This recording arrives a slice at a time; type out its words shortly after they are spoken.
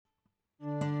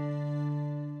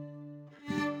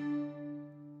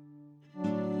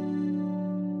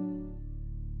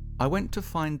I went to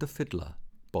find the fiddler,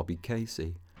 Bobby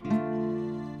Casey.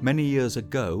 Many years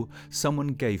ago, someone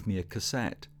gave me a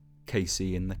cassette,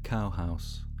 Casey in the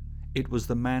Cowhouse. It was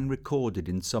the man recorded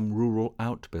in some rural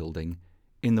outbuilding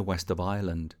in the west of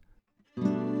Ireland.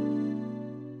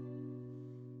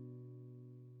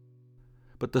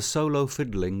 But the solo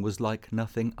fiddling was like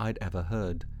nothing I'd ever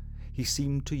heard. He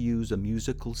seemed to use a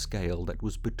musical scale that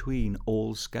was between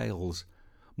all scales,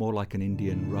 more like an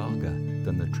Indian raga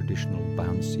than the traditional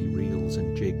bouncy reels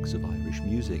and jigs of Irish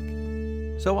music.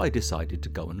 So I decided to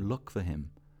go and look for him.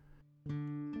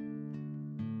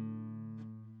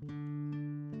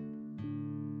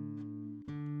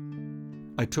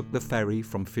 I took the ferry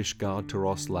from Fishguard to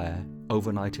Rosslare,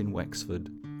 overnight in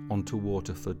Wexford, onto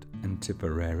Waterford and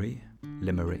Tipperary,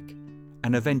 Limerick,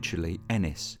 and eventually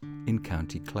Ennis in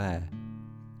County Clare.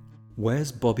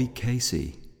 "Where's Bobby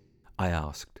Casey?" I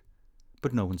asked,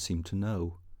 but no one seemed to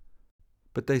know.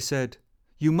 But they said,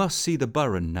 "You must see the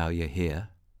Burren now you're here."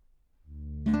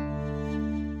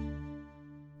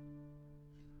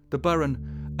 The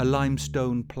Burren, a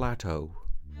limestone plateau.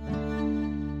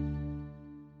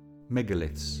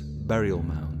 Megaliths, burial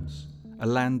mounds, a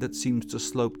land that seems to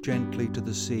slope gently to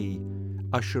the sea,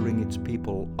 ushering its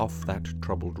people off that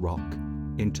troubled rock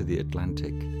into the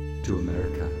Atlantic, to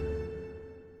America.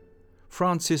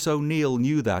 Francis O'Neill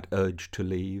knew that urge to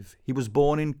leave. He was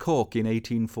born in Cork in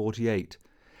 1848.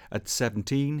 At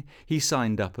 17, he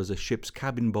signed up as a ship's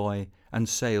cabin boy and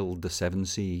sailed the seven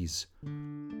seas.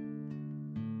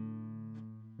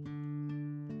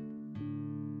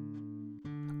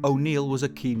 O'Neill was a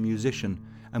keen musician,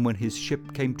 and when his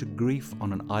ship came to grief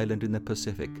on an island in the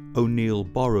Pacific, O'Neill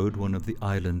borrowed one of the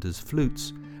islanders'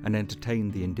 flutes and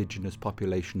entertained the indigenous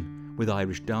population with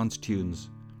Irish dance tunes.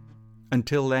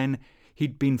 Until then,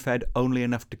 he'd been fed only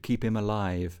enough to keep him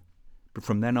alive, but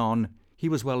from then on, he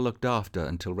was well looked after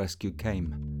until rescue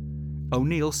came.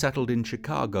 O'Neill settled in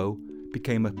Chicago,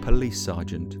 became a police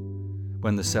sergeant.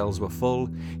 When the cells were full,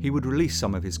 he would release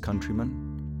some of his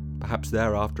countrymen, perhaps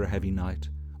there after a heavy night,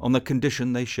 on the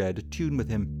condition they shared a tune with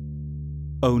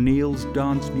him. O'Neill's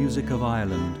Dance Music of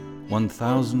Ireland,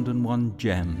 1001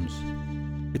 Gems.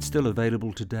 It's still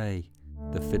available today,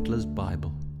 The Fiddler's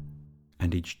Bible.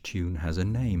 And each tune has a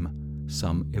name,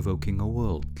 some evoking a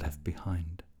world left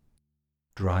behind.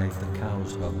 Drive the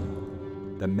cows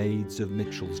home, the maids of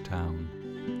Mitchellstown,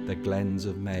 the glens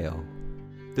of Mayo,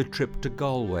 the trip to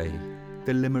Galway,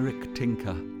 the Limerick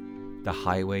tinker, the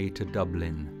highway to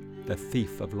Dublin, the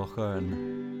thief of Lough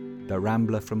Erne, the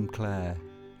rambler from Clare,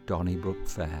 Donnybrook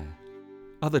Fair.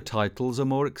 Other titles are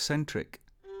more eccentric.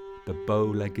 The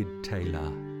bow-legged tailor,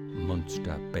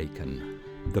 Munster bacon,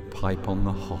 the pipe on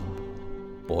the hob,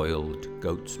 boiled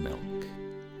goat's milk.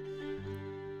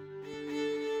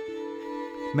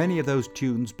 Many of those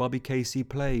tunes Bobby Casey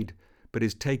played, but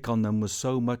his take on them was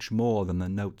so much more than the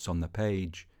notes on the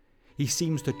page. He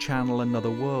seems to channel another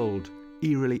world,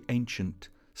 eerily ancient,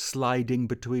 sliding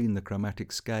between the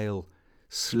chromatic scale,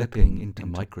 slipping into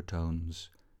microtones.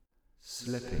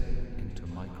 Slipping into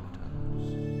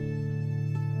microtones.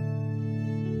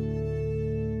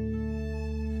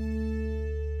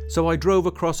 So I drove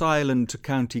across Ireland to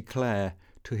County Clare,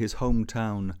 to his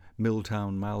hometown,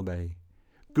 Milltown Malbay.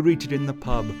 Greeted in the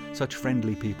pub, such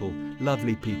friendly people,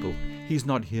 lovely people. "He's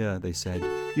not here," they said.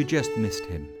 "You just missed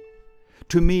him."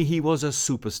 To me he was a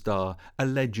superstar, a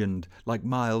legend, like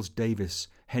Miles Davis,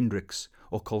 Hendrix,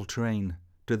 or Coltrane.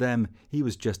 To them, he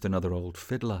was just another old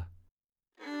fiddler.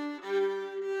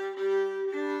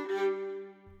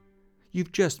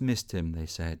 "You've just missed him," they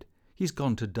said. "He's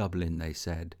gone to Dublin," they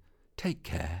said. "Take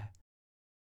care.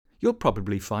 You'll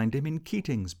probably find him in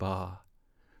Keating's bar."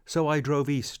 So I drove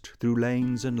east through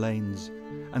lanes and lanes,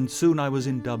 and soon I was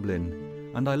in Dublin,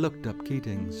 and I looked up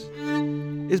Keating's.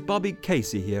 "Is Bobby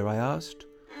Casey here?" I asked.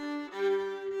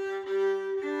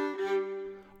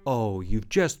 "Oh, you've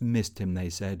just missed him," they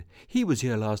said. "He was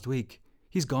here last week.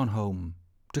 He's gone home."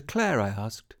 "To Clare?" I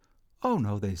asked. "Oh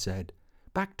no," they said.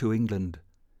 "Back to England.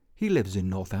 He lives in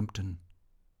Northampton."